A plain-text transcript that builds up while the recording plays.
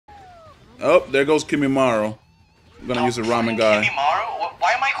Oh, there goes Kimimaro. I'm gonna use a ramen guy. Kimimaro?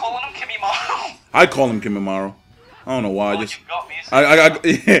 Why am I calling him Kimimaro? I call him Kimimaro. I don't know why. Oh, Just you've got me,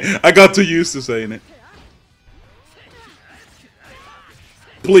 I got too used to saying it.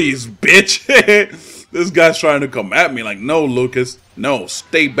 Please, bitch. This guy's trying to come at me like, no, Lucas. No,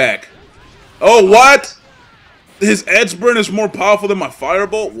 stay back. Oh, what? His edge burn is more powerful than my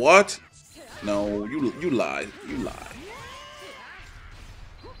firebolt? What? No, you lie. You lie.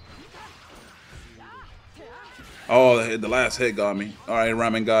 Oh, the last hit got me. Alright,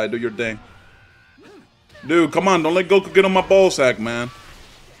 ramen guy, do your thing. Dude, come on, don't let Goku get on my ball sack, man.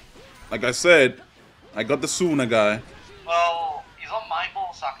 Like I said, I got the Suna guy. Well, he's on my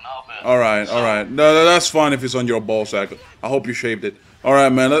ball sack now, but... Alright, so... alright. No, that's fine if he's on your ball sack. I hope you shaved it.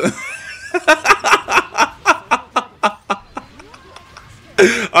 Alright, man.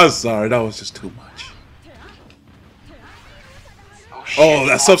 I'm sorry, that was just too much. Oh,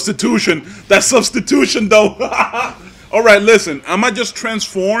 that substitution! That substitution, though! Alright, listen. I might just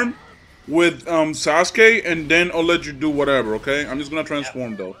transform with Sasuke, and then I'll let you do whatever, okay? I'm just gonna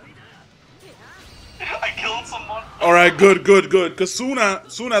transform, though. I killed someone. Alright, good. Because Suna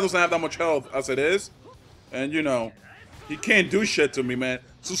doesn't have that much health as it is. And, you know, he can't do shit to me, man.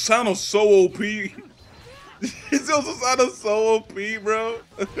 Susano's so OP. Susano's so OP, bro.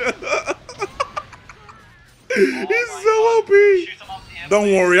 He's so OP.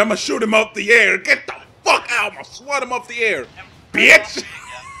 Don't worry, I'm gonna shoot him up the air. Get the fuck out. I'm gonna swat him up the air. Bitch.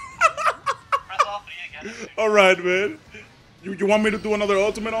 Alright, man. You want me to do another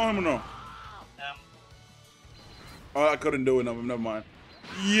ultimate on him or no? Oh, I couldn't do it. No, never mind.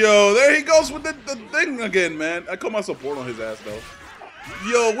 Yo, there he goes with the thing again, man. I call my support on his ass, though.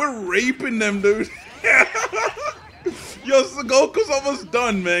 Yo, we're raping them, dude. Yo, so Goku's almost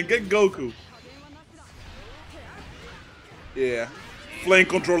done, man. Get Goku. Yeah. Flame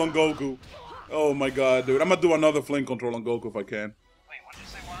control on Goku. Oh my god, dude. I'm gonna do another flame control on Goku if I can. Wait, what did you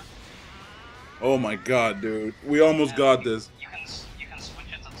say, what? Oh my god, dude. We almost got this. You can switch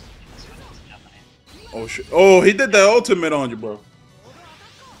it to Japanese. Oh shit. Oh, he did that ultimate on you, bro.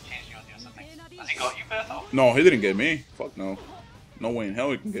 Change your settings. Has he got you, Berto? No, he didn't get me. Fuck no. No way in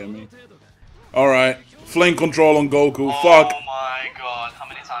hell he can get me. Alright. Flame control on Goku. Fuck. Oh my god. How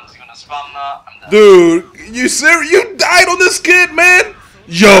many times are you gonna spam that? I'm dead. Dude, you serious? You died on this kid, man?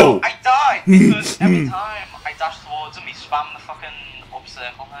 Yo! I died because every time I dash towards him, he spammed the fucking up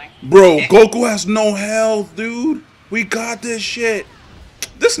circle thing. Bro, Goku has no health, dude. We got this shit.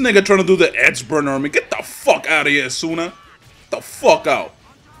 This nigga trying to do the edge burner on me. Get the fuck out of here, Suna. Get the fuck out.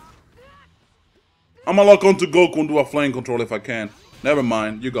 I'm gonna lock onto Goku and do a flame control if I can. Never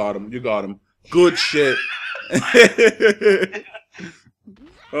mind. You got him. You got him. Good shit.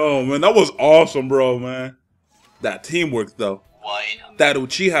 Oh, man. That was awesome, bro, man. That teamwork, though. Why? That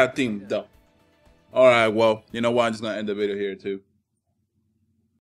Uchiha team, though. Alright, well, you know what? I'm just gonna end the video here, too.